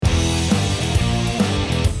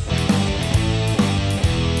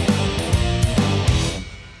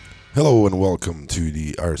Hello and welcome to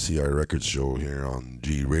the RCR Records Show here on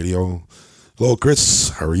G Radio. Hello, Chris.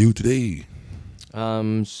 How are you today?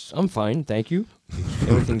 I'm fine, thank you.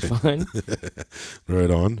 Everything's fine. Right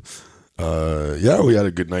on. Yeah, we had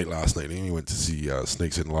a good night last night. We went to see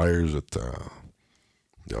Snakes and Liars at,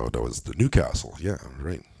 that was the Newcastle. Yeah,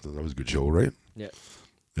 right. That was a good show, right? Yeah,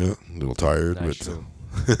 Yeah, a little tired, nice but.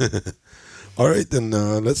 show. All right, then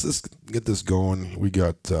let's just get this going. We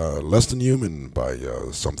got Less Than Human by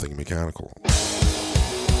Something Mechanical.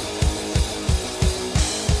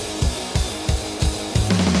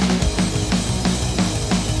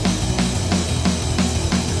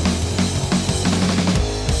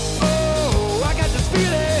 Oh, I got this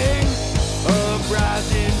feeling of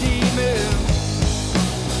rising demons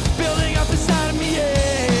building up inside of me,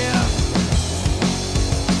 yeah.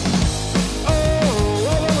 Oh,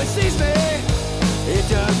 although it sees me, it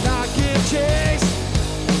does not give chase.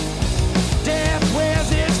 Death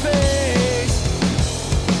wears its face.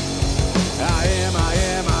 I am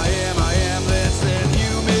less than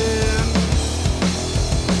human.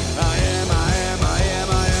 I am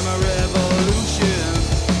a revolution.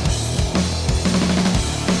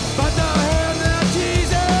 But the hand that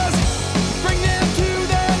teases, bring them to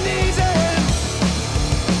their knees and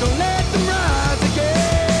don't let them rise again.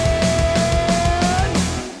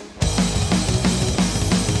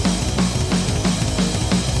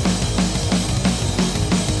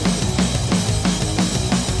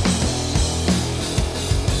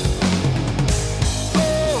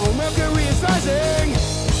 Oh, Mercury is rising,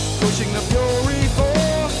 pushing the fury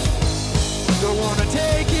forth. Don't wanna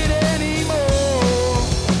take it anymore.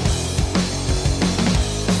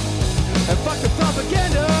 And fuck the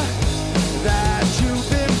propaganda that you've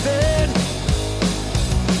been fed.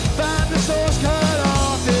 Find the source, cut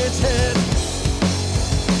off its head.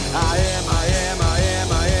 I am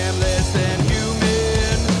less than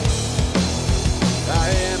human. I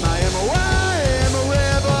am a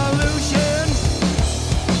revolution.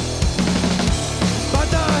 But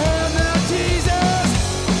the hand that teases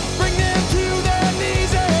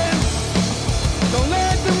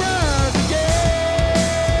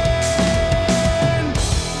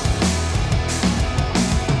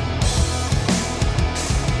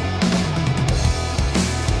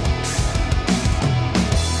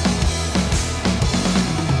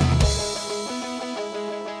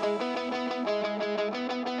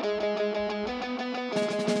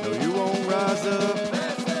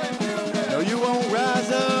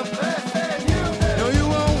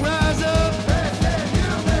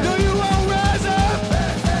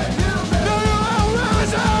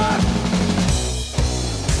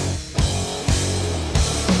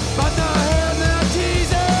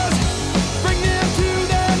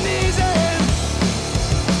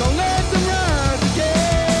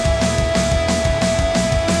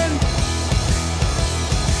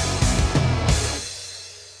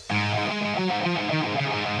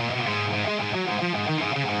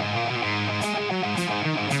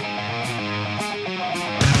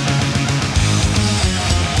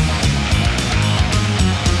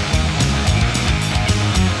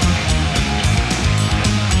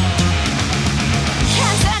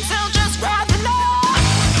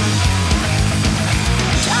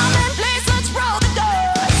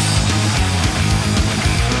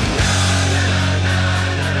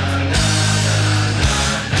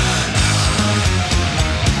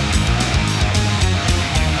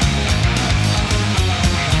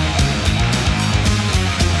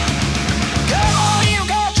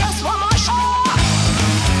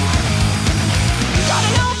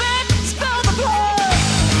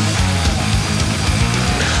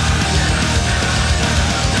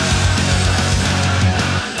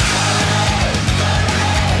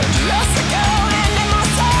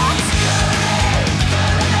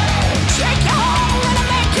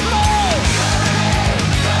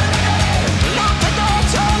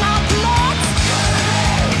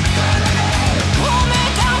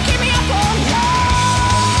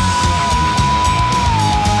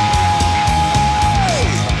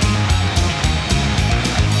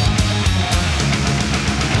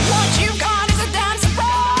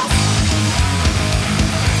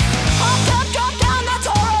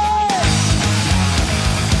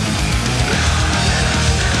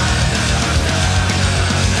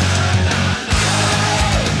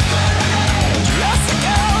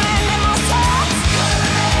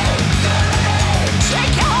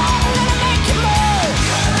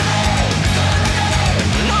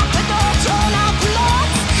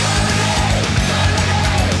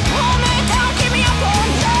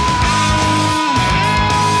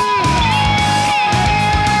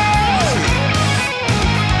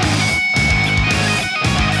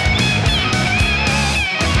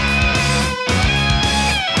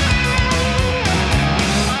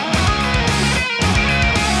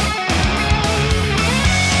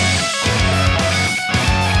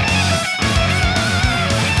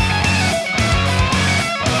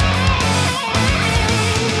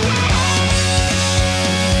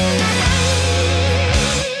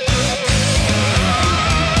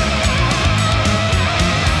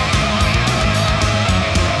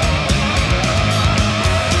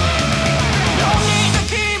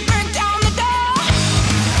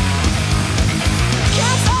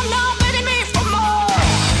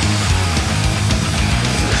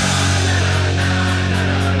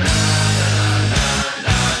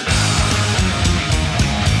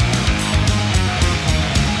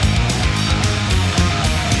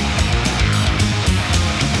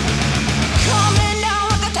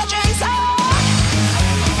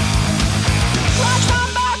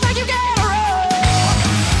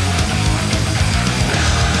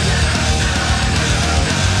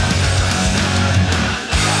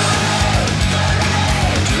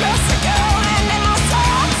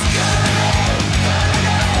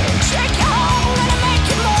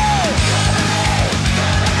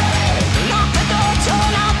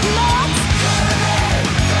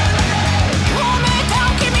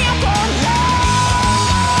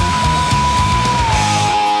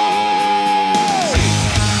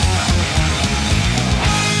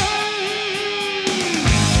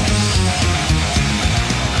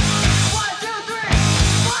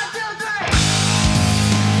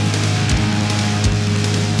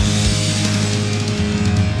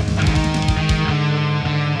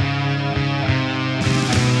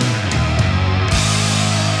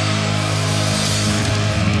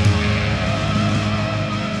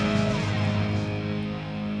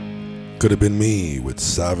Could Have Been Me with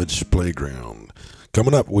Savage Playground.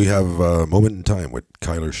 Coming up, we have a Moment in Time with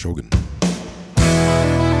Kyler Shogun.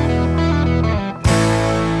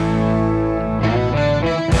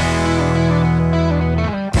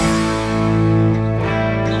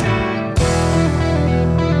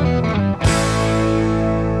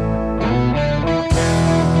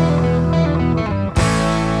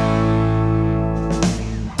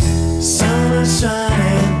 Sun is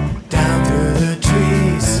shining down through the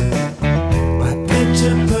trees. My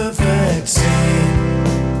picture perfect scene.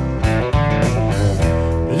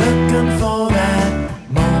 Looking for that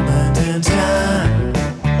moment in time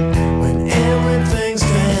when everything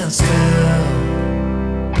stands still.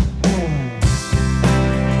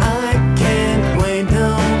 I can't wait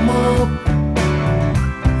no more.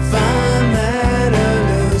 Find that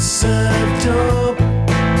elusive door.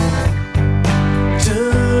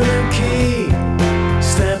 Turn the key,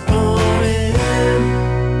 step on in.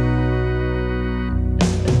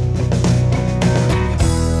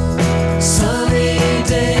 Sunny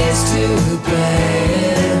days to play.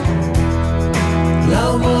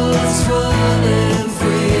 Love was running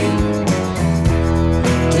free.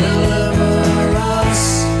 Deliver us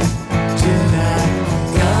to that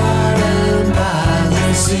garden by the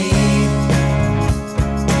sea.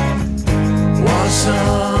 Wash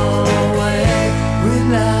all away,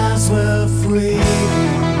 realize we're free.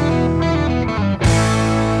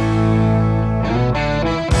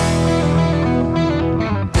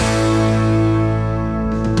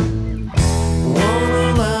 Wanna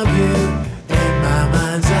love you in my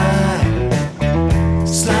mind's eye.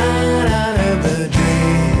 Slide out of the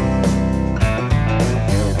dream.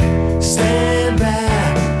 Stand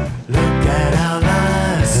back, look at our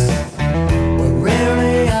lives. What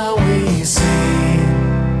rarely are we seen.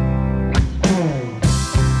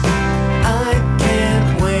 I can't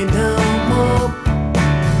wait no more.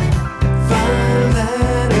 Find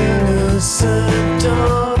that elusive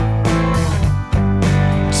door.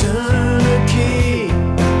 Turn the key,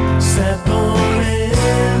 step on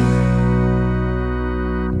in.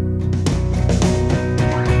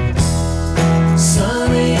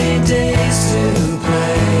 Sunny days to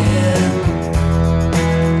play in.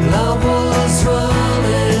 Love was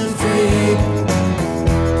running free.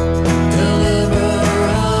 Deliver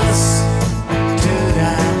us to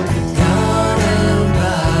that garden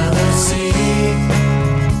by the sea.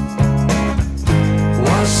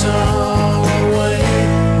 Wash all away,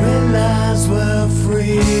 realize we're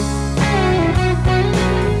free.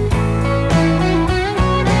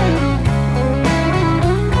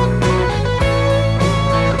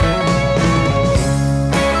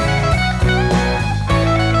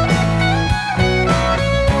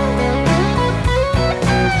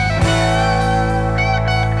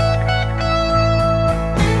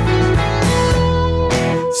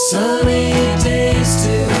 Sunny days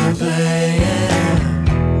to play in.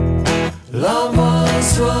 Love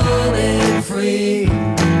was running free.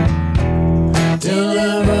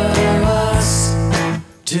 Deliver us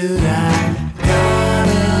to that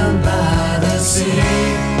garden by the sea.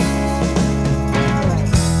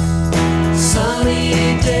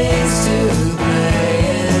 Sunny days to play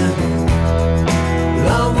in.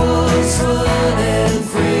 Love was running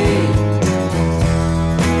free.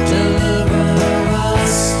 Deliver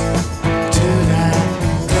us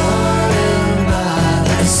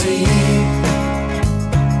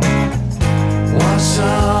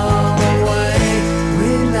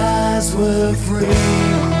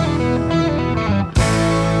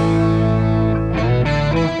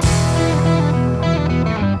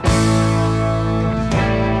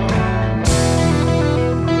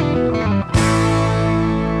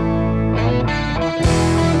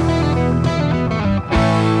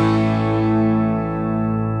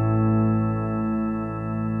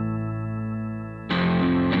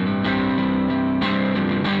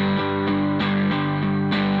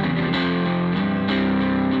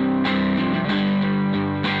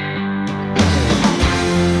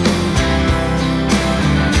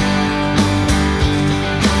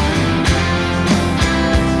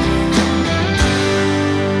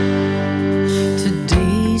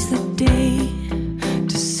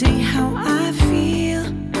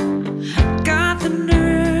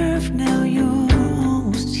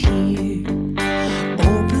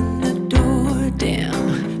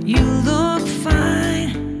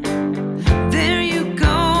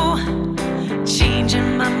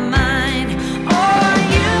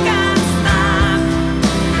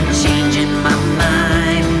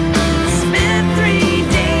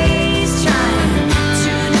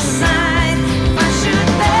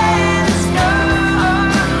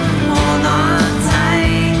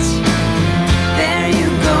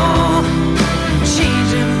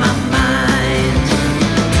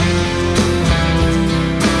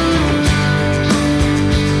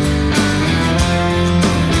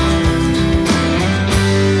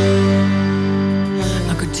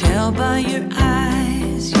tell by your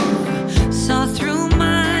eyes you saw through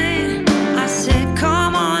mine. I said,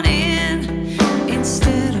 come on in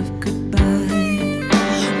instead of goodbye.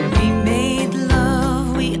 We made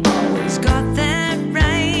love, we always got that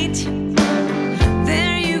right.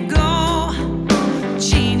 There you go,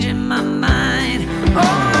 changing my mind.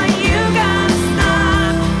 Oh, you gotta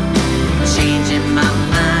stop changing my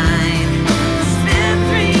mind. Spent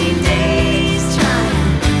 3 days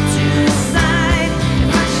trying to decide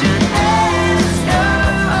if I should let us go.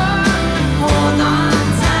 Hold on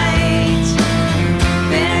tight.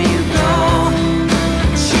 There you go,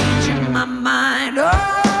 changing my mind. Oh,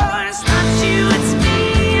 it's not you, it's me.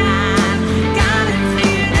 I've got it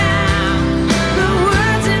figured out. The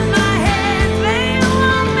words in my head, they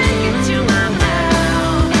won't make it to my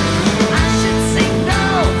mouth. I should say no,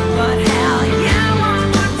 but hell yeah, one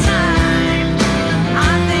more time.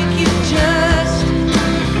 I think you just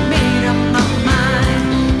made up my mind.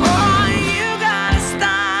 Oh, you gotta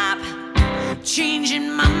stop changing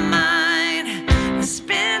my mind. I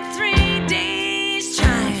spent 3 days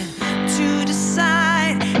trying to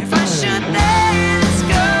decide if I should let us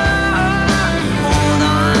go. Hold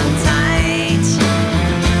on tight.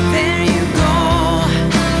 There you go,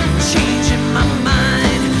 changing my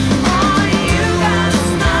mind. Oh, you gotta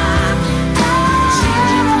stop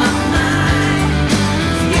changing my mind.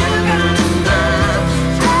 You gotta stop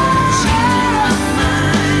changing my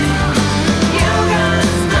mind. You gotta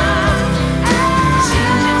stop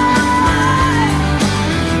changing my mind.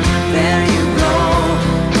 There you go,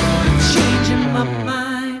 changing my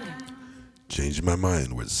mind. Changing My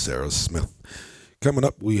Mind with Sarah Smith. Coming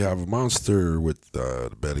up, we have Monster with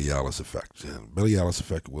the Betty Alice Effect. And Betty Alice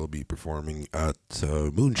Effect will be performing at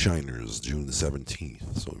Moonshiners June the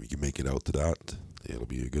 17th. So if you can make it out to that, it'll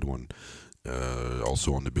be a good one.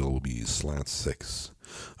 Also on the bill will be Slant 6.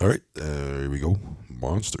 All right, here we go.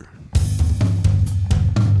 Monster.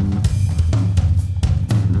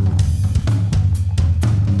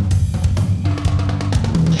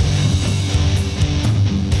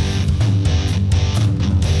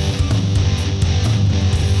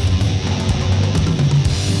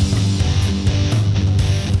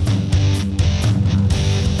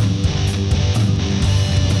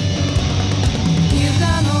 You've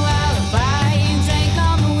got no alibi, you drank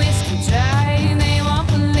all the whiskey dry. They won't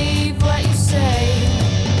believe what you say.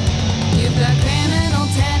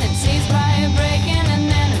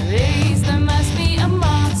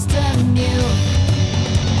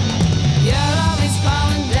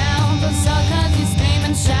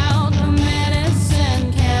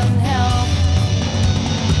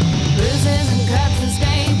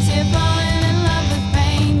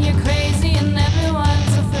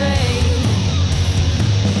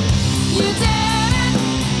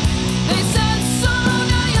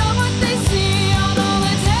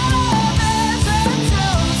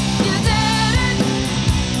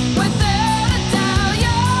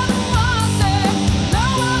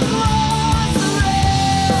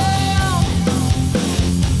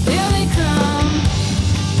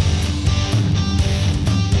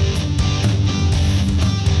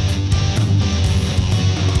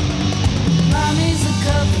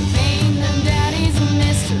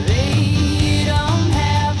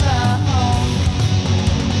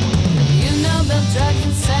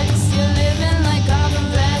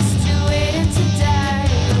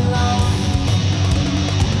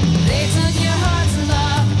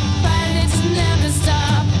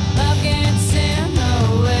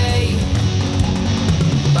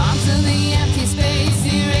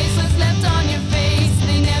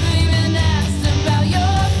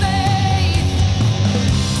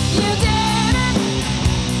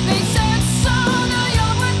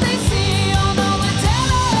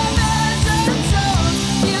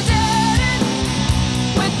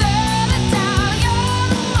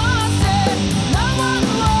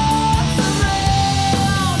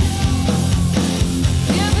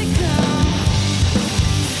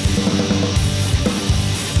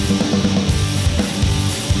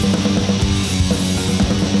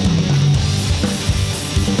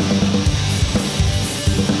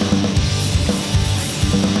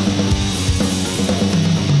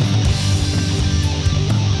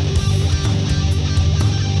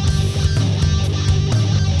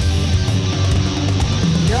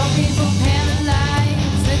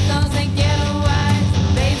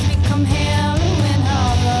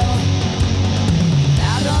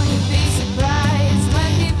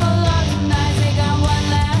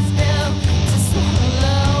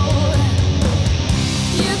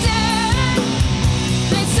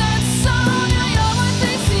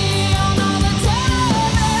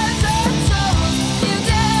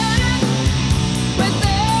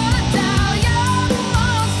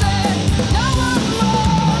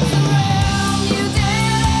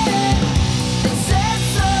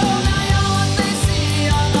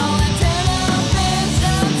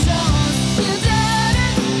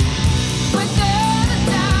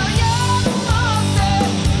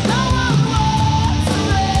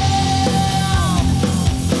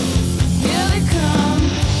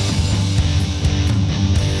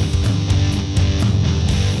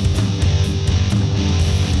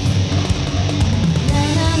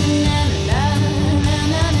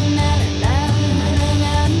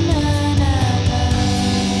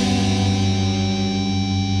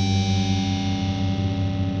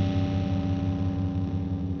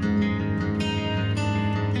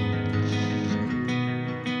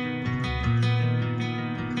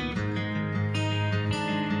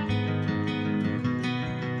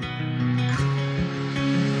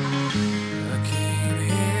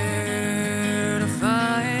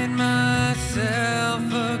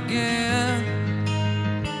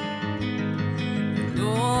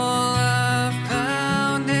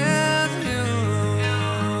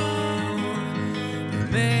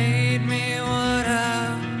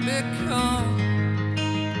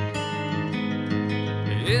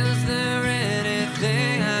 Is there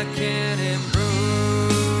anything I can improve?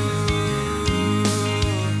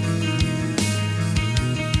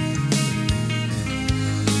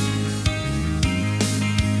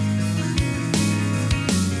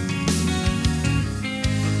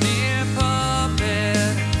 Mere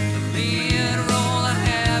puppet, lead role I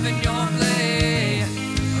have in your play.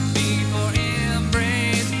 Me for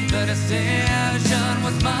embrace, the decision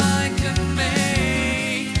was mine to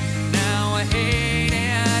make. Now I hate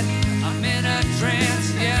it, I'm in a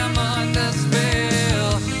trance, yeah, I'm under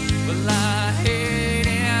spell. Well, I hate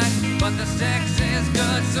it, but the sex is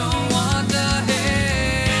good, so what the hell?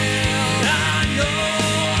 I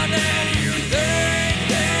know that you think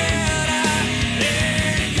that I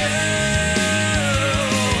need you,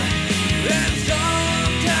 and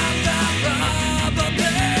sometimes I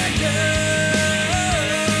probably do,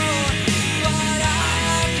 but I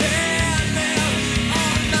can't live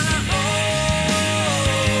on my own.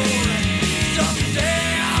 Someday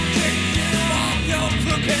I'll kick you off your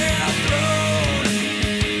crooked throne.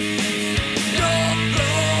 Your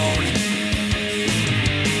throne.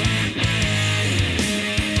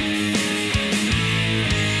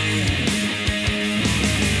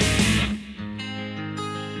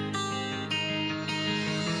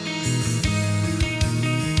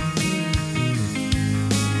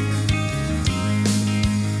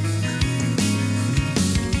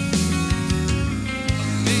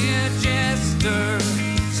 Mere jester,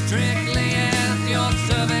 strictly as your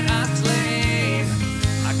servant I slave.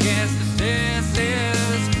 I guess that this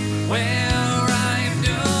is where I'm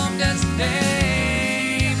doomed to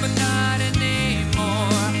stay, but not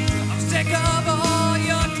anymore. I'm sick of all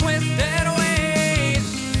your twisted ways.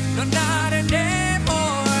 No, not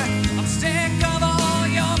anymore. I'm sick of all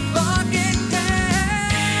your fucking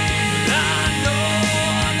days. I know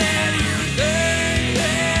that you think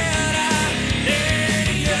that I need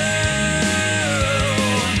you,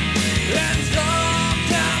 and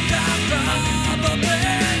sometimes I probably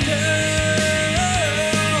do,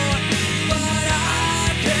 but I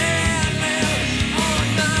can't live on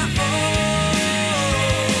my own.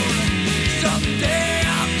 Someday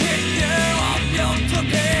I'll kick you off your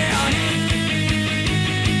crooked.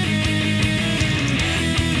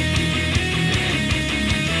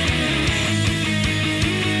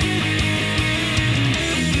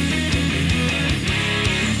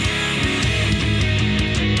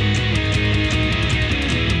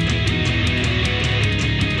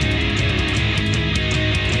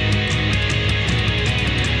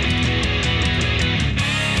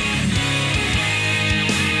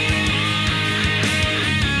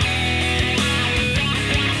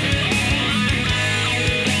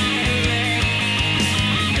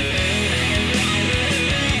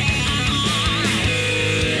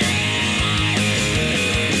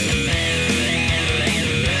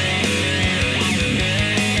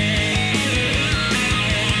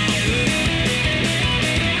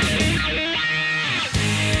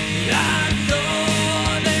 I know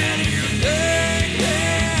that you think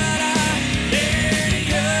that I need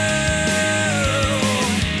you,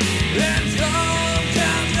 and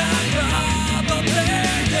sometimes I probably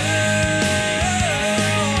do,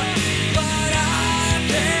 but I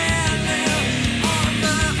can't live on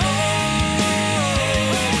my own.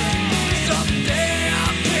 Someday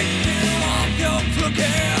I'll kick you off your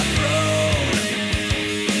crooked throne.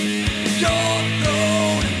 Your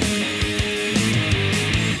throne.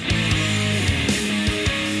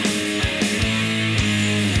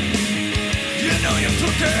 You know you're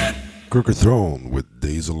crooked. Crooked Throne with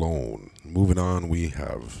Days Alone. Moving on, we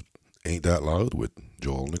have Ain't That Loud with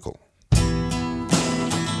Joel Nickel.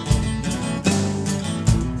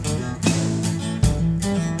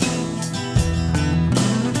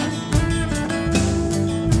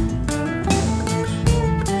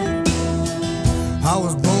 I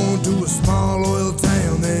was born to a small oil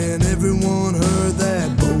town, and everyone heard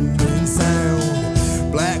that booming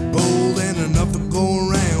sound. Black gold and enough to go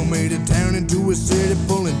around made a town into a city,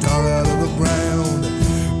 pulling tar out of the ground.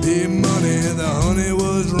 Big money, the honey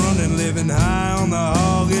was running, living high on the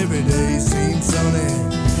hog. Every day seemed sunny.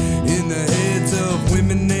 In the heads of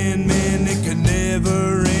women and men, it could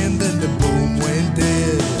never end. Then the boom went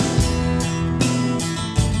dead.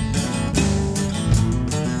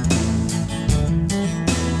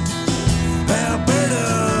 Alberta,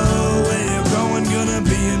 where you going? Gonna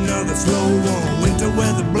be another slow one. Winter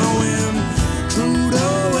weather blowing.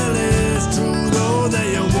 Trudeau, well, it's true though that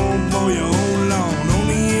you won't mow your own lawn.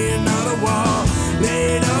 Only in Ottawa,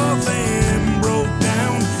 laid off and broke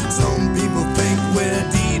down. Some people think we're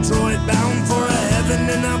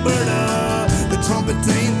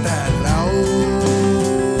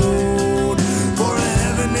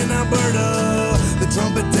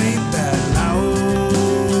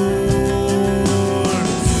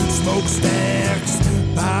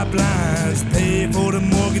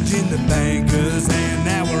the banker's hand.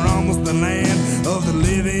 Now we're almost the land of the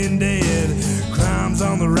living dead. Crime's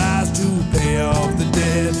on the rise to pay off the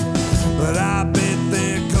debt. But I bet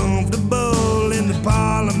they're comfortable in the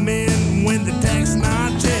parliament when the tax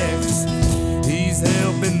not checks. He's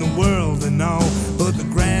helping the world and all, but the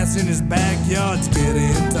grass in his backyard's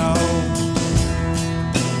getting tall.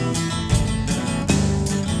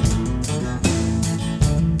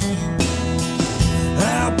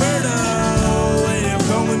 Alberta, where you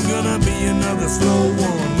going? Gonna be another slow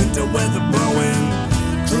one. Winter weather blowing.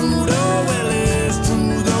 Trudeau, well, it's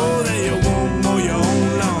true though that you won't mow your own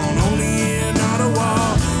lawn. Only in Ottawa,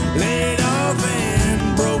 laid off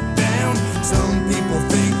and broke down. Some people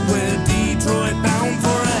think we're Detroit bound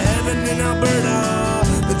for a heaven in Alberta.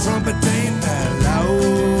 The trumpet ain't that loud.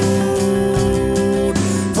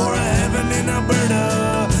 For a heaven in Alberta,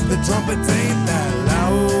 the trumpet ain't that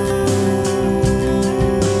loud.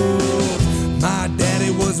 My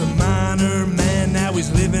daddy was a miner man, now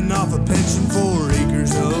he's living off a pension, 4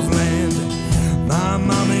 acres of land. My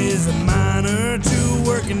mama is a miner too,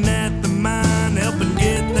 working at the mine, helping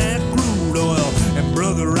get that crude oil. And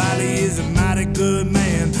brother Riley is a mighty good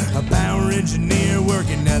man, a power engineer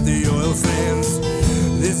working at the oil sands.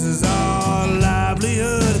 This is our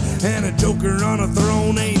livelihood, and a joker on a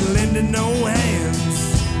throne ain't lending no hands.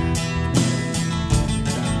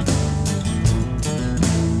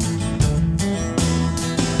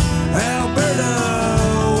 Alberta,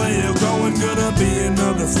 where you going? Gonna be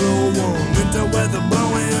another slow one. Winter weather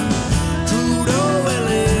blowing. Trudeau, well,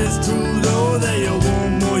 it's true though that you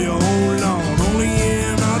won't mow your own lawn. Only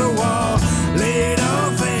in Ottawa, laid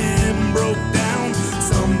off and broke down.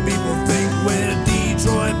 Some people think we're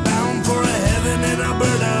Detroit bound for a heaven in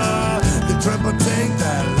Alberta. The trumpet ain't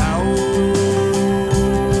that loud.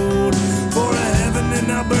 For a heaven in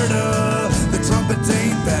Alberta, the trumpet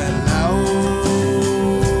ain't that loud.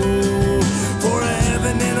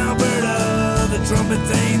 Trumpet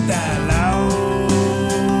ain't that loud.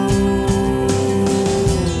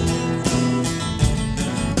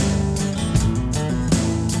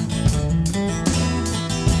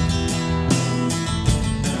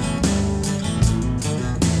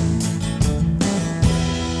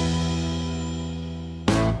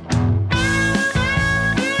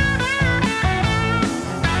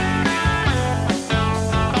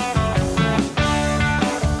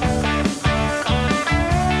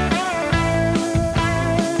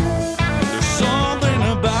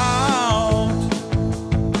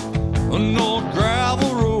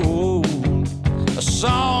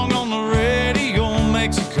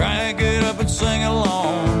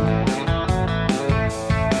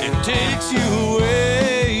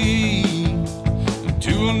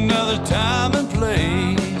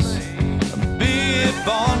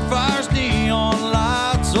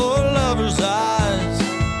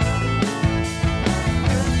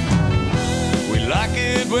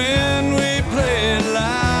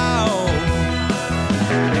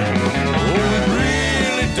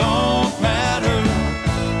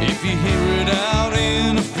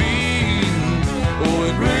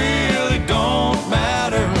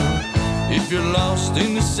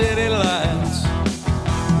 In the city lights,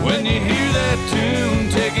 when you hear that tune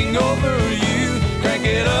taking over you, crank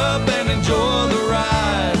it up and enjoy the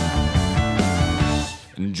ride.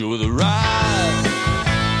 Enjoy the ride.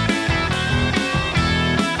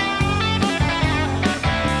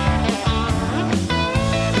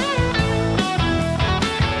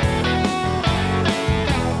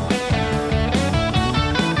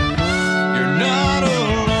 You're not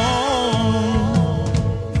alone.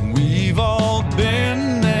 We've all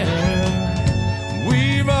been there.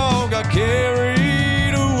 We've all got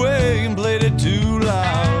carried away and played it too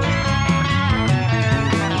loud.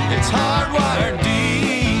 It's hardwired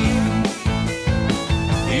deep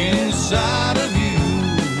inside of you.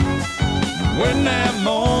 When that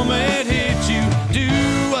moment hits you, do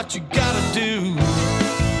what you gotta do.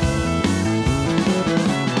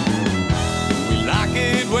 We like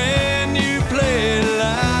it when you play it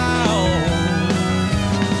loud.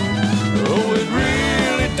 Oh, it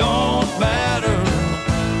really don't matter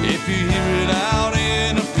if you hear it out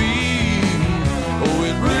in a field. Oh,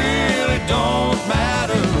 it really don't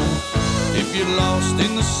matter if you're lost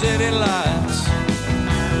in the city lights.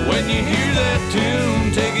 When you hear that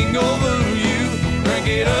tune taking over you, crank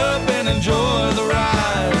it up and enjoy the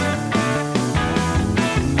ride.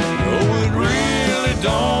 Oh, it really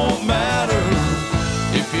don't matter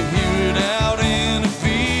if you hear it out in a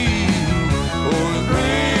field. Oh, it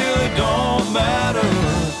really don't matter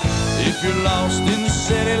if you're lost in the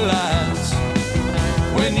city lights.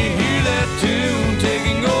 When you hear that tune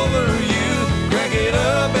taking over you, crank it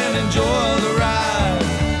up and enjoy the ride.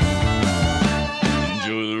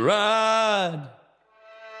 ride.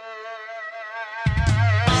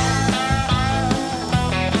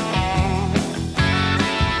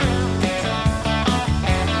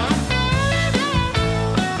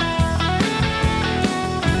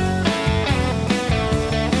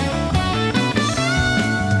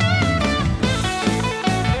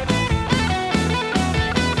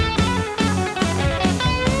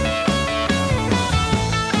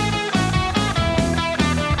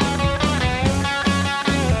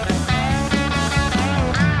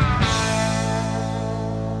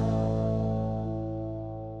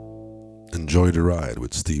 Enjoy the Ride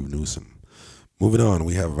with Steve Newsom. Moving on,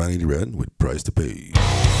 we have Vanity Red with Price to Pay.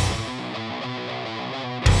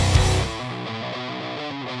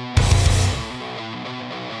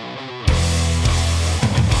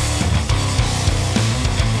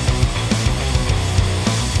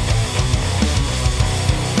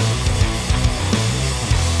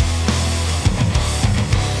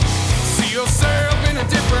 See yourself in a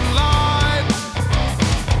different light.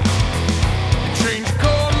 Change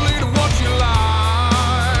totally to what you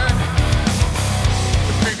like.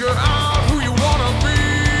 Figure out who you wanna be.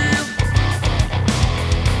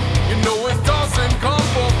 You know it doesn't come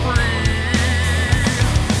for free.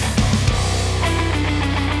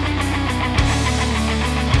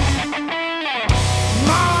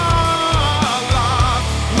 My life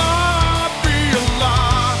might be a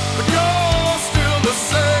lie, but you're still the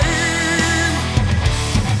same.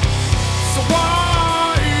 So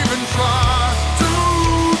why even try to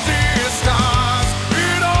disguise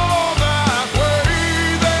it all that way?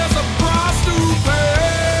 There's a price to pay.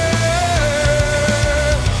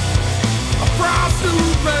 A price to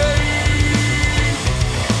pay.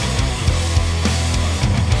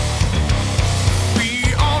 Be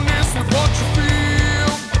honest with what you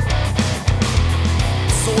feel,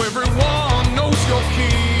 so everyone knows you're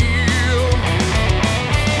killed.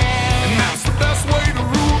 And that's the best way to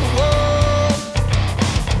rule the world.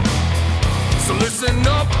 So listen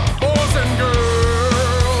up, boys and girls.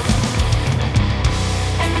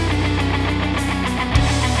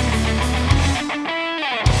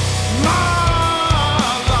 My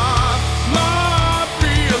life might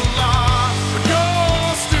be a lie, but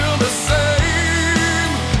you're still the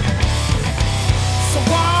same. So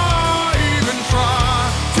why even try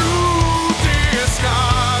to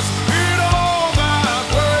disguise it all that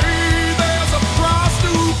way? There's a price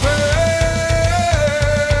to pay.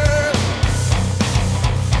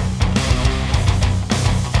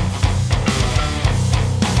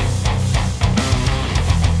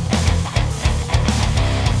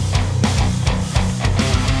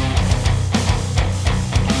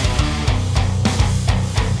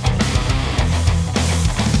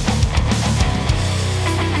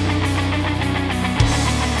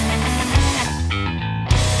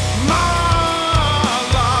 My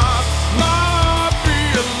life might be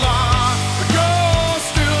a lie, but you're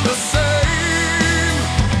still the same.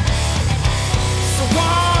 So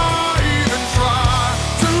why even try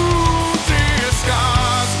to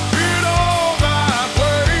disguise it all that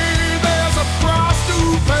way? There's a price to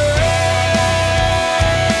pay.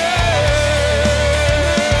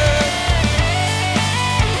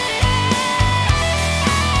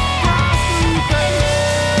 Price to pay.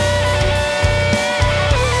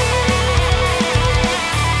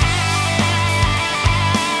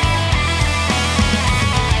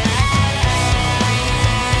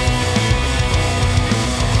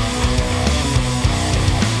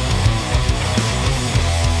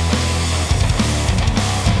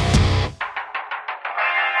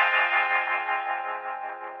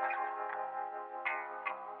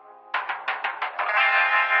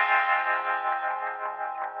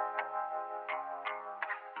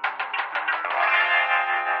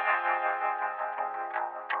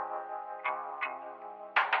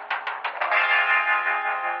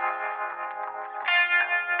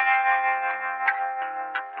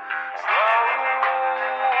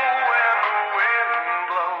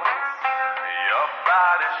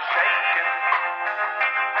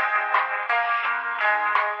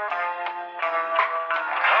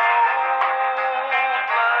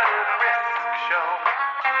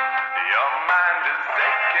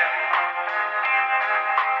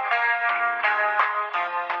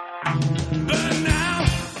 But now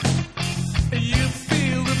you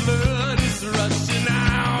feel the blood is rushing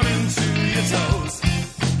out into your toes.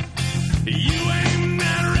 You aim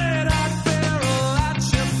that red-hot barrel at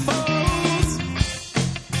your foes.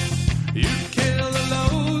 You kill the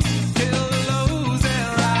lows and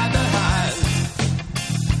ride the highs.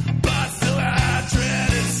 But still a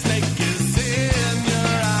dreaded snake is in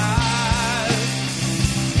your eyes.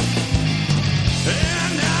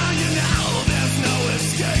 And now you know there's no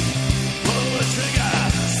escape.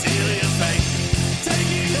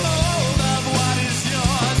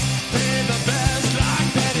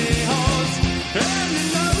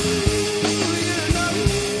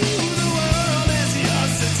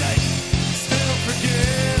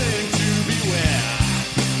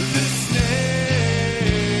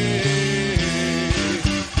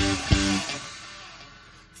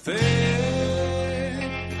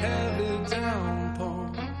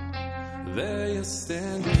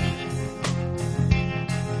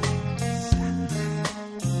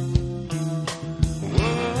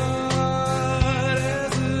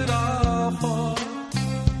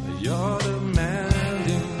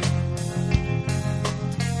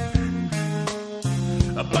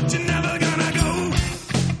 but you're never gonna go.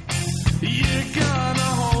 You're gonna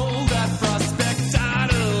hold that prospect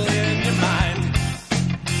idle in your mind.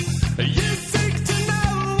 You seek to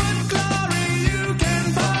know what glory you can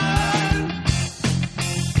find,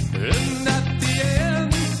 and at the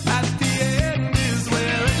end is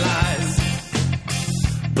where it lies.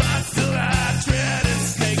 But still that dreaded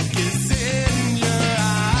snake is in your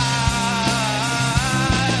eyes.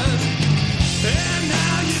 And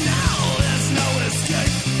now you know there's no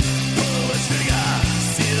escape. Pull the trigger,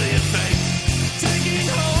 seal your fate. Taking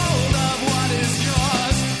hold of what is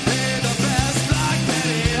yours. Pay the best like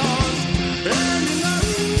pantyhose. And you know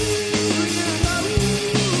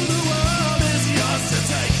the world is yours to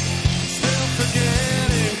take. Still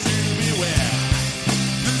forgetting to beware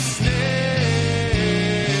the snake.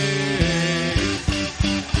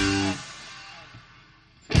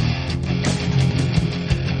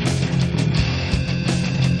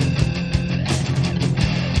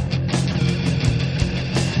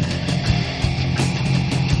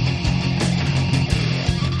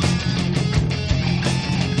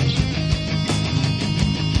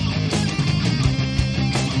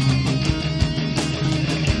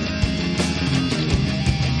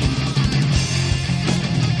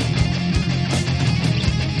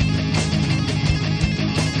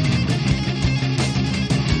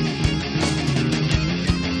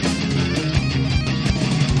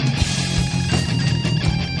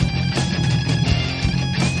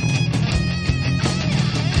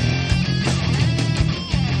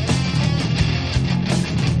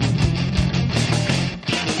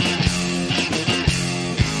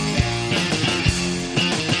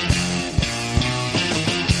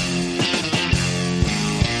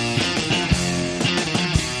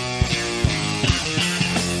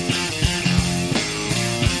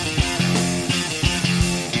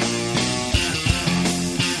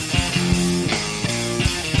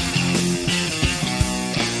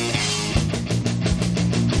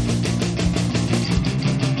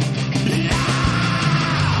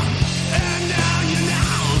 And now you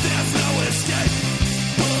know there's no escape.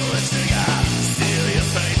 Pull the trigger, seal your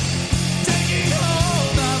fate. Taking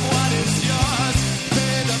hold of what is yours.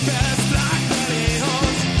 Pay the best like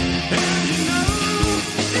pantyhose. And you know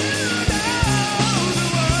the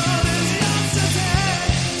world is yours to take.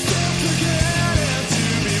 Still forgetting to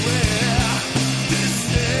beware this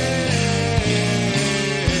snake.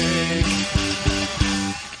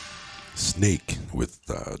 Snake with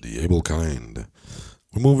the Able Kind.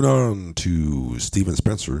 We're moving on to Steven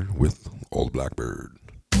Spencer with Old Blackbird.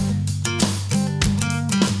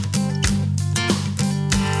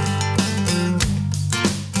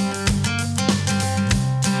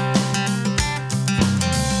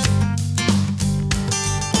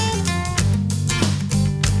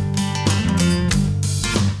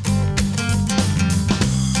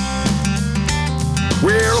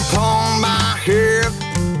 Well, upon my head,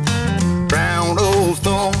 brown old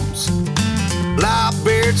thorns. I've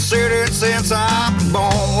been sitting since I'm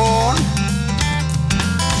born.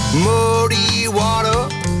 Muddy water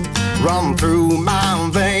run through my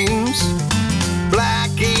veins. Black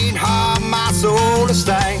ain't hard, my soul is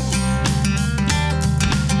stained.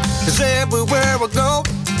 'Cause everywhere I go,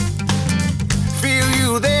 feel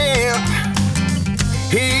you there.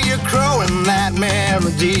 Hear you crowing that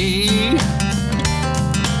melody.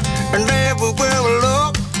 And everywhere I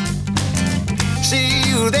look, see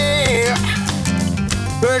you there.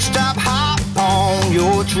 Perched up high on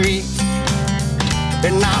your tree.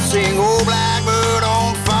 And I sing, oh blackbird,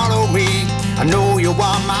 don't follow me. I know you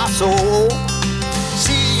want my soul.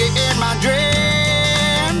 See you in my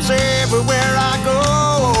dreams everywhere I go.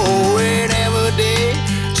 And every day,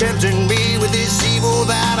 tempting me with this evil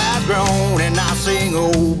that I've grown. And I sing,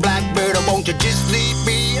 oh blackbird, won't you just leave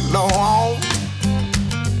me alone?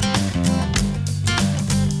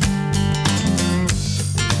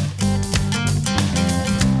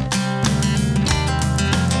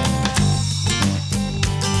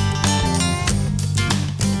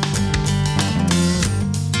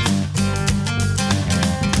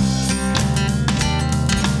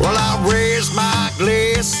 Well, I raise my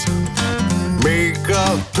glass, make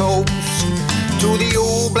a toast to the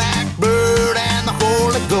old blackbird and the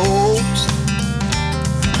Holy Ghost.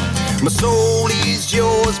 My soul is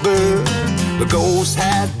yours, but the ghost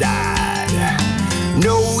has died.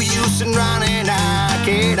 No use in running, I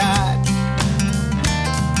can't hide.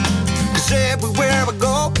 'Cause everywhere I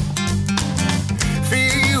go,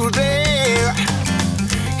 feel you there.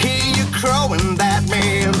 Hear you crowing that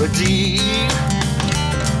melody.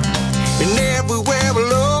 And everywhere I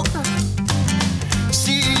look,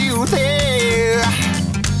 see you there.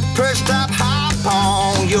 Perched up high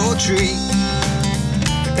on your tree.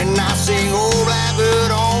 And I sing, oh blackbird,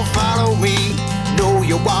 don't follow me. Know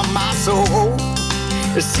you are my soul.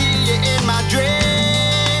 See you in my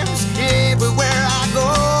dreams everywhere I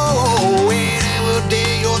go. And every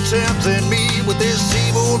day you're tempting me with this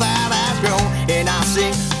evil that I've grown. And I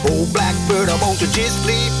sing, oh blackbird, won't you just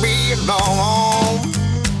leave me alone?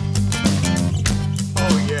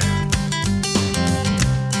 Oh yeah.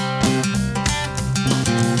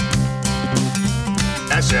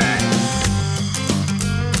 That's right.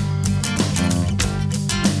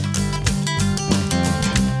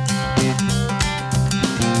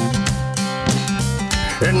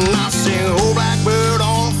 And I sing, oh blackbird,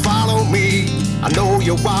 don't follow me. I know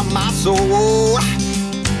you are my soul.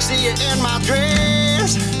 See you in my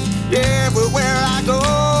dreams everywhere I go.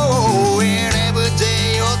 And every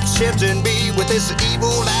day you're tempting me with this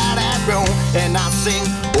evil that I've grown. And I sing,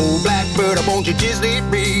 oh blackbird, won't you just leave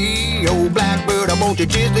me? Oh blackbird, won't you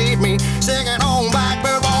just leave me? Singing, oh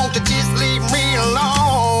blackbird, won't you just leave me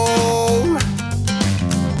alone?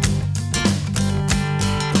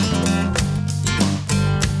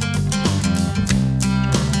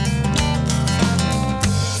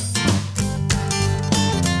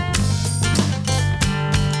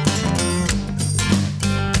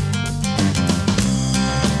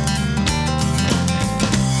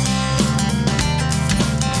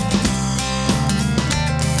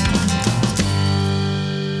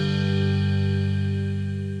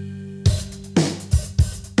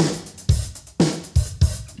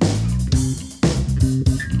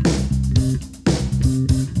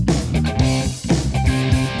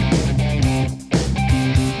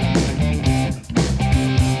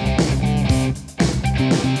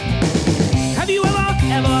 Have you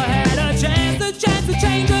ever had a chance to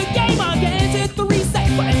change a game again? Hit the reset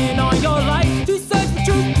button on your life to search for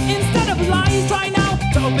truth instead of lies. Try now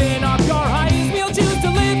to open up your eyes. We'll choose to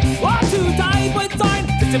live or to die, but time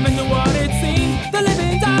is different to what it seems. The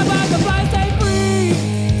living die by the fly, stay free.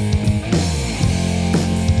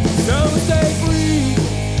 So stay free.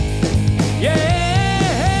 Yeah.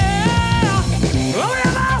 Oh,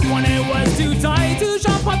 yeah. When it was too tight to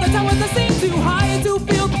jump off the tower that seemed too high to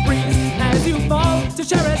feel the breeze as you fall, to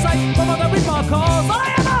cherish life from all the reaper calls. All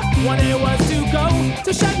I ever wanted was to go,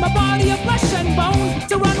 to shed my body of flesh and bone,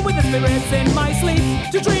 to run with the spirits in my sleep,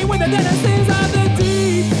 to dream with the denizens of the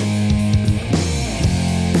deep.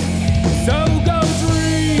 So go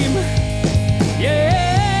dream, yeah.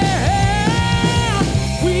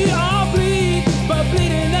 We all bleed, but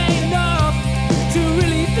bleeding ain't enough to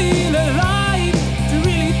really feel alive, to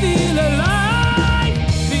really feel alive.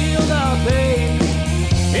 Feel the pain.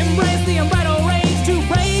 Embrace the unbridled rage to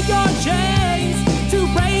break your chains, to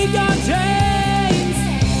break your chains.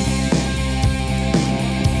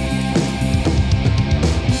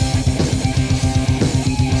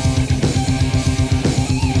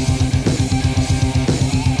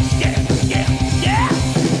 Yeah, yeah, yeah.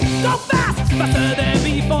 Go fast, faster than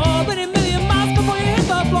before, but a million miles before you hit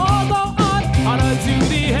the floor. Go on, harder to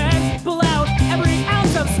the end. Pull out every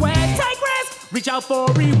ounce of sweat. Take risks, reach out for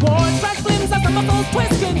rewards. Stretch limbs as the muscles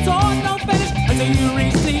twist and torn. Don't finish until you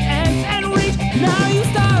reach the end and reach. Now you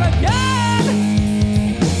start again.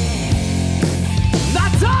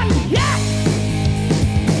 Not done yet.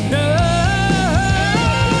 No,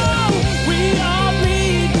 we all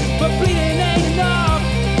bleed, but bleeding ain't enough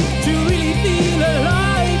to really feel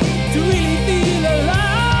alive, to really feel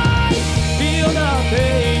alive. Feel the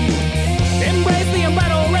pain. Embrace the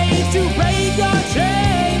unbridled rage to break your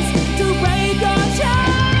chains, to break your chains.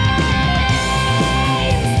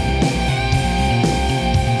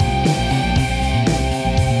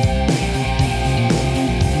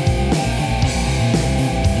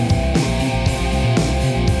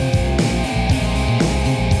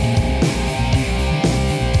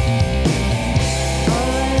 All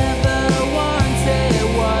I ever wanted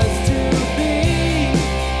was to be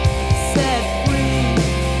set free.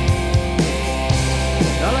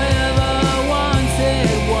 All I ever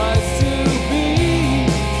wanted was to be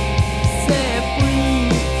set free.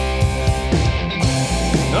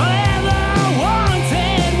 All I ever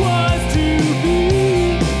wanted was to be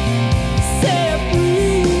set free.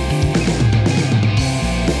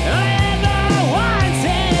 All I ever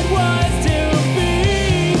wanted was to be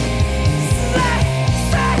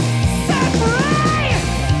set free.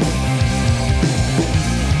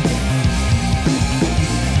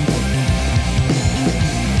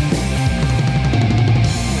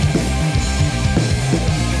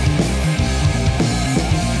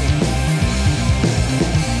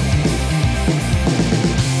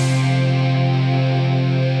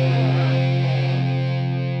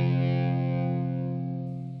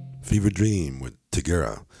 Fever Dream with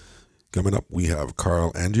Tigera. Coming up, we have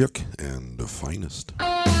Carl Andriuk and The Finest.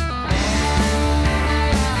 Got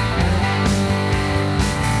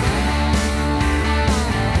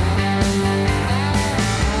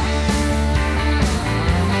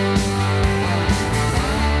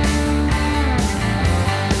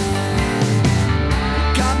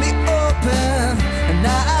me open, and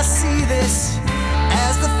now I see this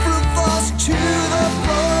as the fruit falls to the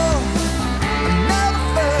floor. Another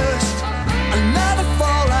first, another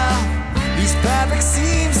fallout. These fabric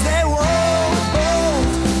seams, they won't hold.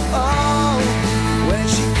 Oh, when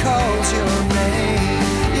she calls your name,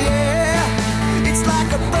 yeah, it's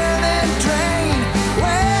like a burning drain.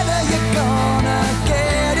 Whether you're gonna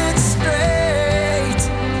get it straight,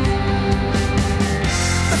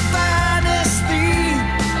 the finest thing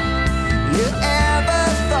you ever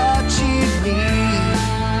thought you'd need,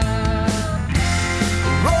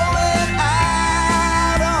 rolling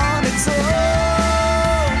out on its own.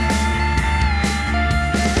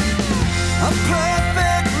 A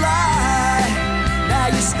perfect lie. Now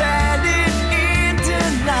you're standing in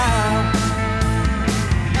denial.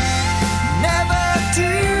 Never to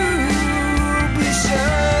be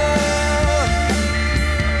sure.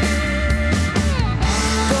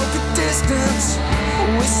 Go the distance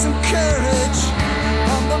with some courage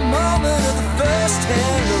on the moment of the first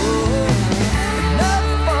hello.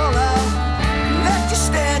 Another fallout left you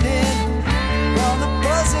standing on the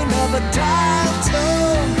buzzing of a dial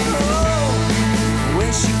tone. Oh,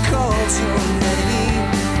 when she calls your name,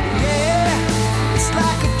 yeah, it's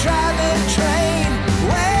like a driving train.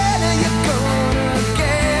 When are you gonna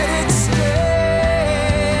get it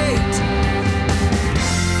straight?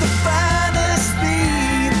 The finest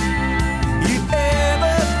thing you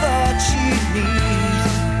ever thought you'd need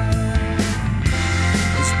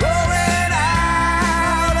is rolling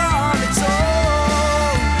out on its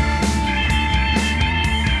own.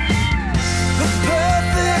 The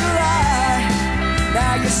perfect lie.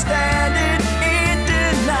 Now you're standing in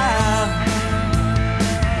denial.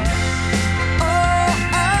 Oh,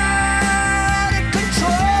 out of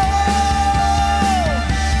control.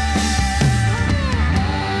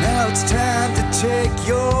 Now it's time to take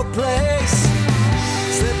your place,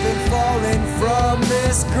 slipping, falling from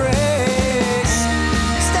this grace,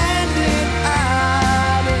 standing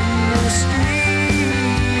out in the street,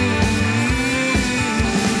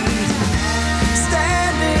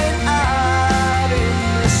 standing out in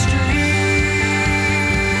the street.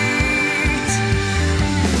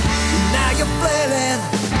 Now you're flailing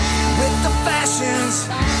with the fashions,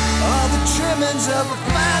 all the trimmings of a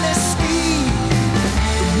finest scheme.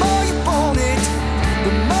 The more you want it,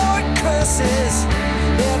 the more it curses.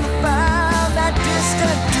 Never found that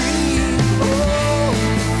distant dream. Oh,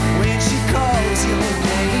 when she calls your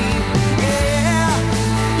name, yeah,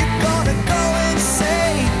 you're gonna go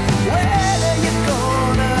insane. Whether you're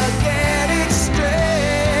gonna get it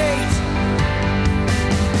straight,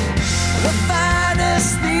 the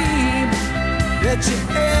finest theme that you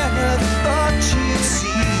ever thought you'd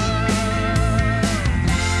see,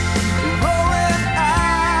 rolling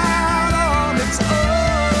out on its own.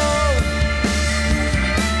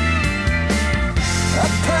 A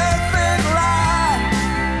perfect lie.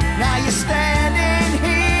 Now you're standing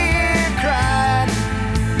here crying.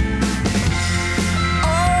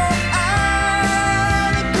 Oh,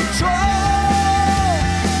 out of control.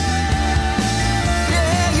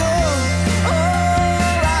 Yeah, you're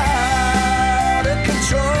all out of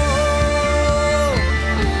control.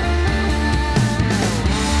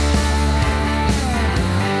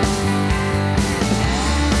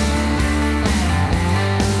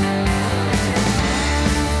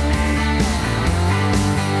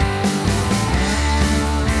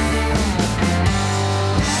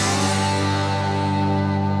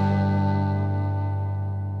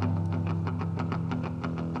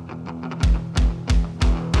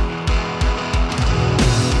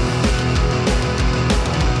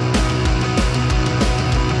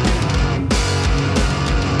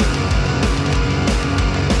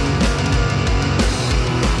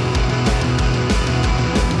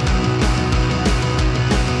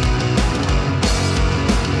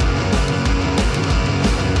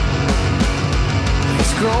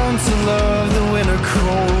 He's grown to love the winter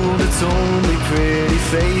cold. It's only pretty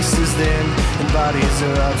faces then, and bodies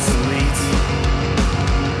are obsolete.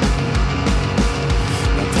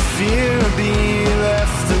 Not the fear of being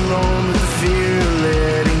left alone, but the fear of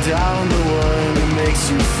letting down the one who makes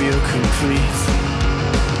you feel complete.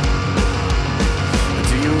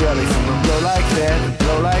 Do you rally from a blow like that, a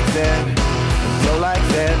blow like that, a blow like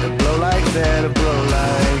that, a blow like that, a blow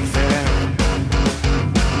like that?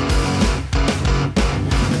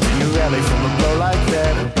 Do you rally from a blow like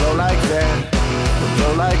that, a blow like that?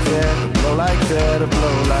 blow like that, blow like that,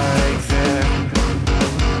 blow like that.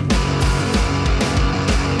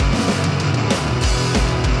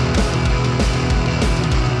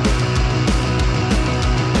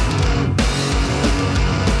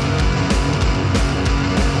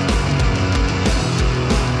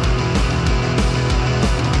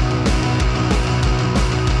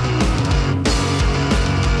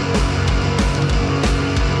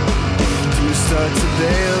 Start to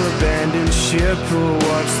bail, abandon ship, or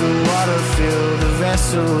watch the water fill the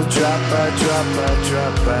vessel, drop by drop by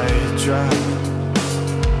drop by drop.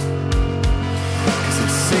 Cause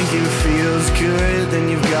if sinking feels good, then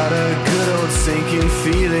you've got a good old sinking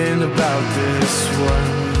feeling about this one.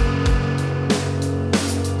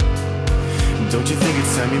 Don't you think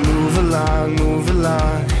it's time you move along, move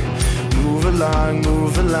along, move along,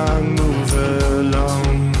 move along, move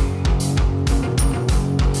along.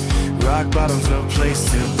 Rock bottom's no place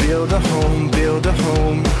to build a home, build a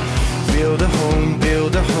home, build a home,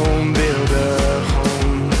 build a home, build a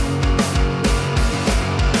home.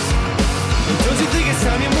 Don't you think it's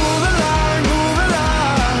time you move along, move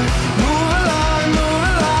along, move along, move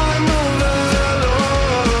along, move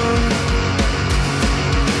along.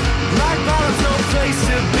 Rock bottom's no place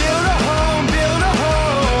to build a home, build a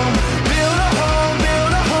home, build a home,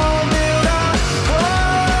 build a home, build a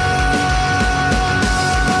home.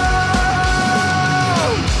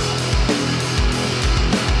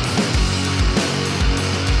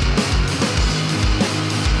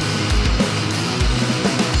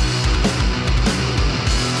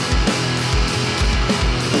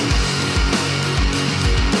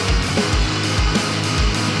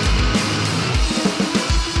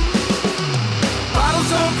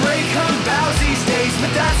 But that's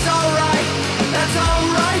alright, that's alright. The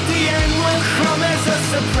end will come as a surprise.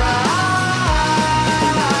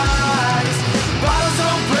 Bottles don't break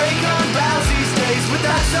on bows these days, but that's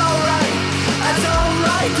alright, that's alright. The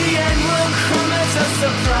end will come as a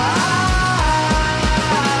surprise.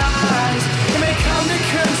 It may come to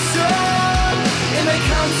consume, it may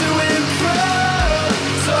come to improve,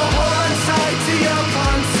 so hold on tight to your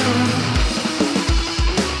pontoon.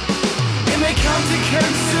 It may come to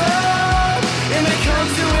consume, it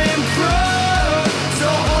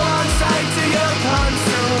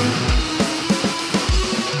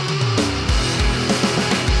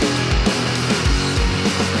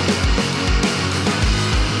come to improve,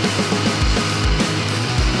 so hold on tight to your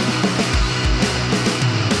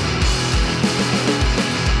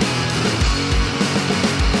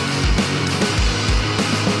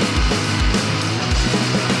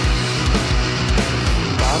pontoon.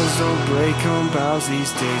 Bottles don't break on bows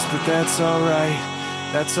these days, but that's alright,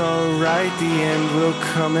 that's alright. The end will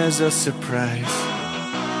come as a surprise.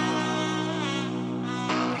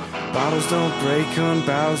 Bottles don't break on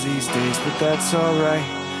bows these days, but that's alright,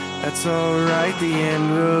 that's alright. The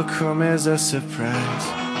end will come as a surprise.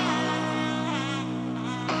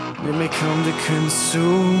 It may come to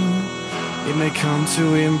consume, it may come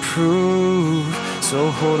to improve,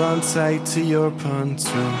 so hold on tight to your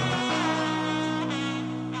pontoon.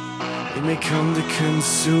 It may come to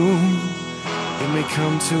consume, it may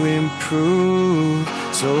come to improve,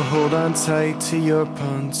 so hold on tight to your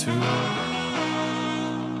pontoon.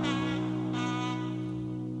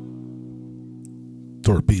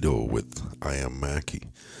 Torpedo with I Am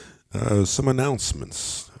Mackie. Some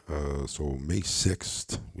announcements. So May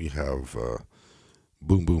 6th, we have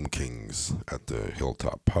Boom Boom Kings at the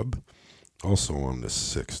Hilltop Pub. Also on the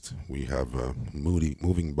 6th, we have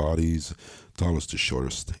Moving Bodies, Tallest to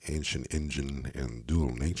Shortest, Ancient Engine, and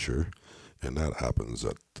Dual Nature. And that happens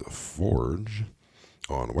at the Forge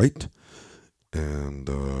on White. And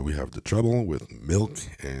we have The Trouble with Milk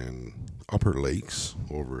and Upper Lakes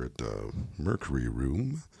over at the Mercury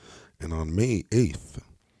Room. And on May 8th,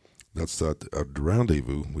 that's at the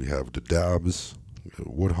Rendezvous, we have The Dabs,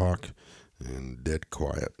 Woodhawk, and Dead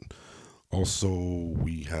Quiet. Also,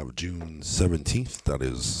 we have June 17th, that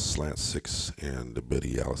is Slant 6 and the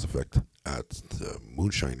Betty Alice Effect at the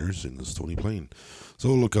Moonshiners in the Stony Plain. So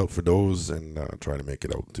look out for those and try to make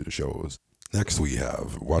it out to the shows. Next we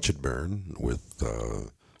have Watch It Burn with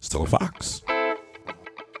Stella Fox.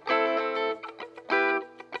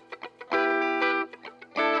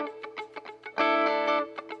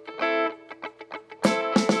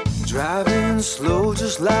 Driving slow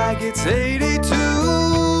just like it's 82,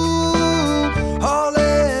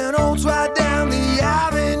 hauling oats right down the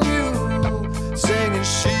avenue, singing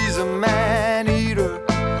she's a man-eater.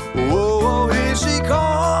 Whoa, here she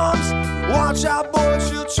comes. Watch out, boy,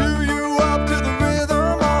 she'll chew you up to the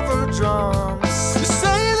rhythm of her drums. You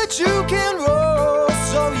say that you can roll,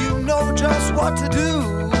 so you know just what to do.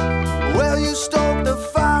 Well, you stoke the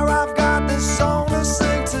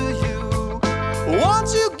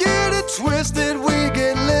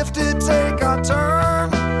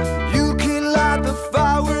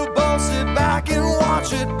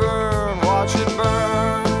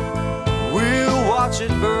watch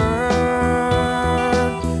it burn.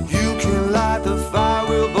 You can light the fire,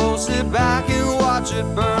 we'll both sit back and watch it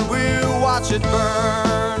burn. We'll watch it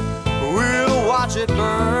burn. We'll watch it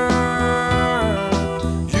burn.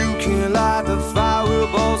 You can light the fire, we'll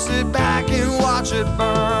both sit back and watch it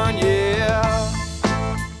burn, yeah.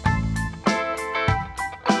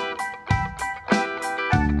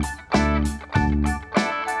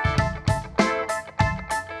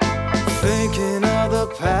 Thinking of the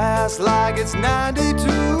past like it's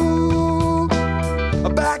 92. A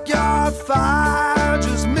backyard fire,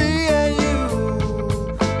 just me and you.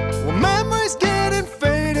 Well, memories getting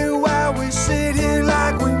faded while we sit here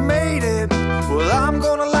like we made it. Well, I'm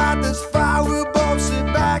gonna light this fire, we'll both sit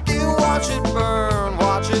back and watch it burn,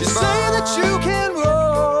 watch it burn. You say that you can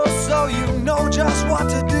roll, so you know just what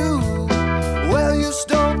to do. Well, you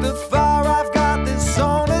stoke the fire, I've got this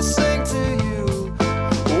song to sing to you.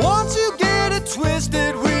 Once you get it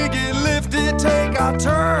twisted, we get lifted, take our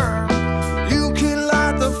turn. You can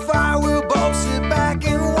light the fire, we'll both sit back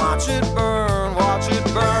and watch it burn, watch it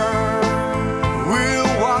burn.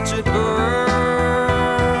 We'll watch it burn.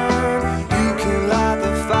 You can light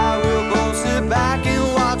the fire, we'll both sit back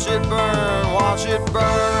and watch it burn, watch it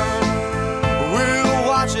burn. We'll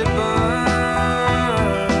watch it burn.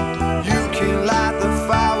 You can light the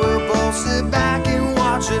fire, we'll both sit back and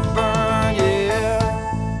watch it burn, yeah.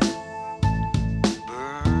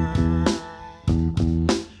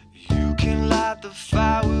 You can light the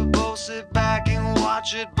fire, we'll both sit back and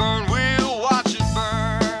watch it burn. We'll watch it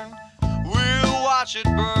burn. We'll watch it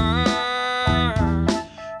burn.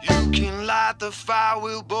 You can light the fire,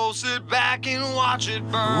 we'll both sit back and watch it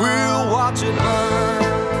burn. We'll watch it burn.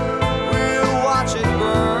 We'll watch it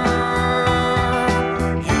burn.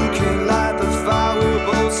 You can light the fire, we'll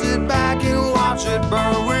both sit back and watch it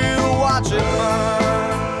burn. We'll watch it burn.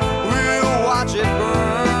 We'll watch it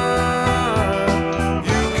burn.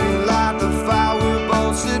 You can light the fire, we'll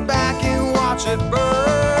both sit back and watch it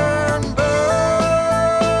burn, burn,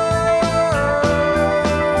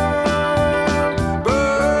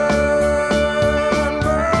 burn,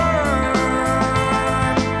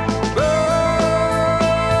 burn.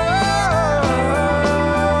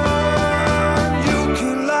 You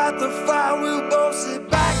can light the fire, we'll both sit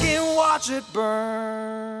back and watch it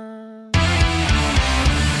burn.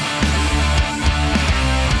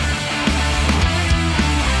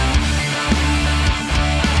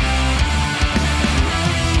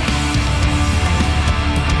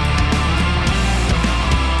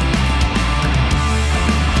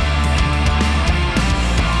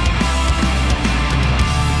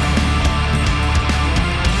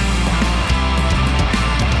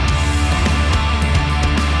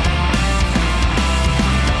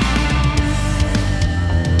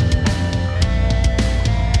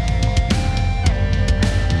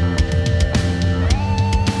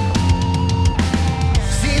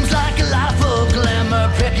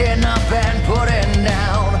 Picking up and putting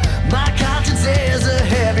down. My conscience is a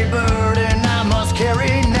heavy burden I must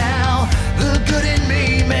carry now. The good in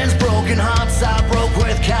me mends broken hearts I broke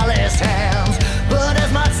with calloused hands. But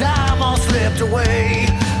as my time all slipped away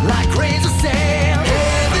like grains of sand,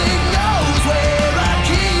 heaven knows where I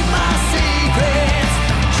keep my secrets,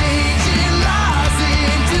 changing lies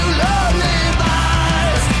into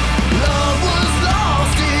lullabies. Love was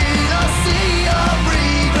lost in a sea of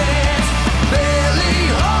regrets, barely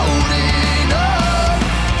holding up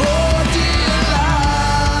for dear life.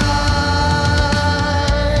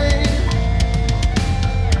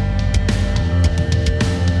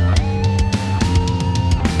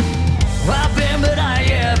 I've been, but I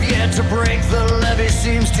have yet to break. The levee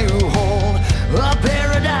seems to hold. A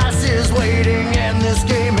paradise is waiting, and this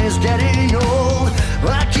game is getting old.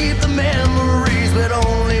 I keep the memories, but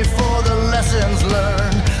only for the lessons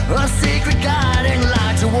learned. A secret guiding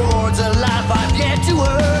light towards a life I've yet to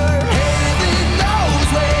earn. Heaven knows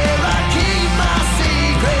where I keep my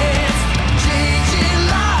secrets, changing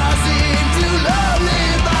lies into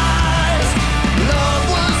lullabies. Love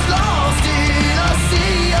was lost in a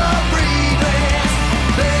sea of regrets,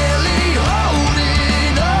 barely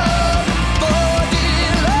holding up for dear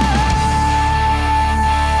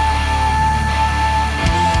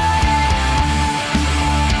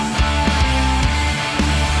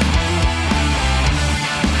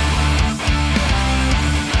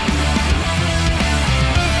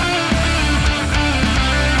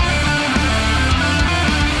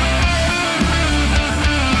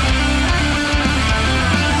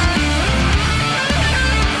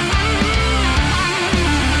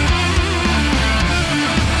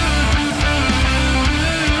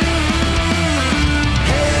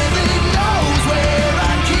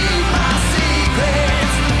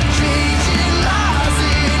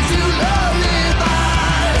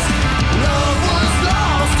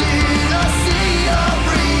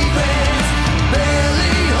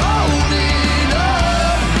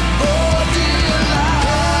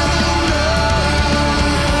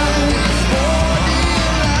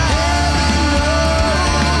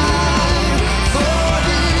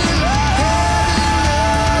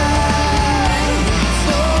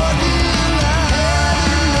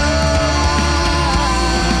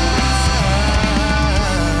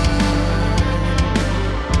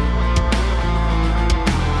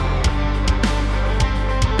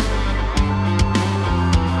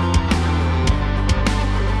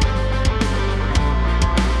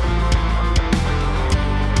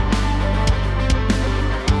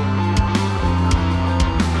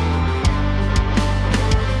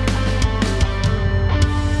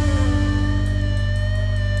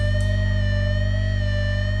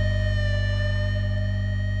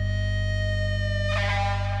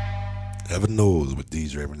Heaven knows with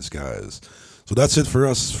these raven skies. So that's it for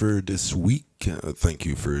us for this week. Thank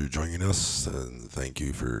you for joining us, and thank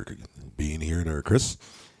you for being here there, Chris.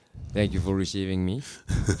 Thank you for receiving me.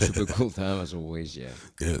 Super cool time as always. Yeah.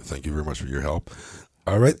 Yeah, thank you very much for your help.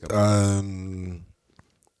 All right,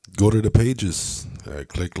 go to the pages,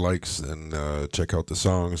 click likes, and check out the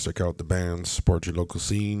songs, check out the bands, support your local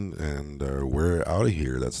scene, and we're out of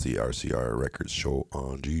here. That's the RCR Records show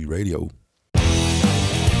on G Radio.